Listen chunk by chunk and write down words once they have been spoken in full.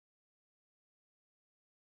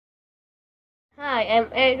Hi, I'm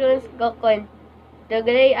Lorenz.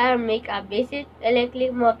 Today I'll make a basic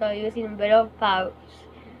electric motor using below parts: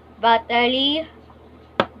 battery,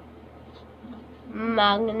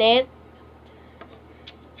 magnet,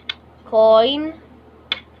 coin,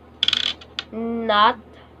 nut,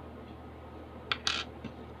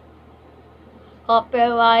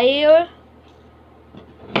 copper wire,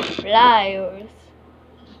 pliers.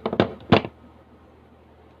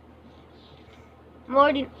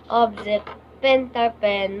 Modern object, printer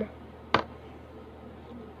pen.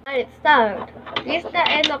 Let's start. Twist the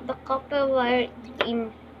end of the copper wire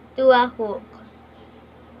into a hook.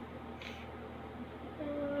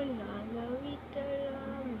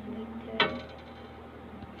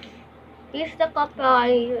 Twist the copper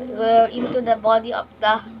wire into the body of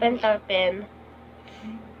the printer pen.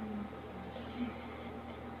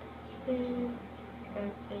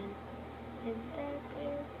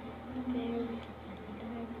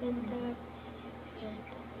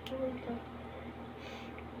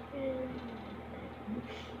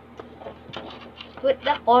 Put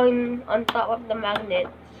the coin on top of the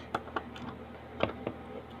magnets.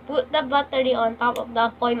 Put the battery on top of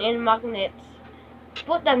the coin and magnets.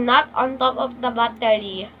 Put the nut on top of the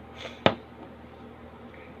battery.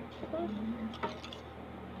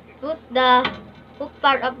 Put the hook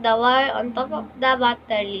part of the wire on top of the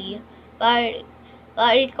battery, while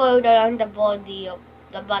it coiled around the body of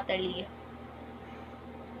the battery.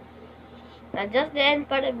 Adjust the end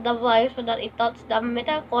part of the wire so that it touches the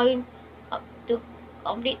metal coin to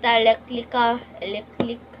complete the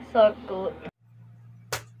electric circuit.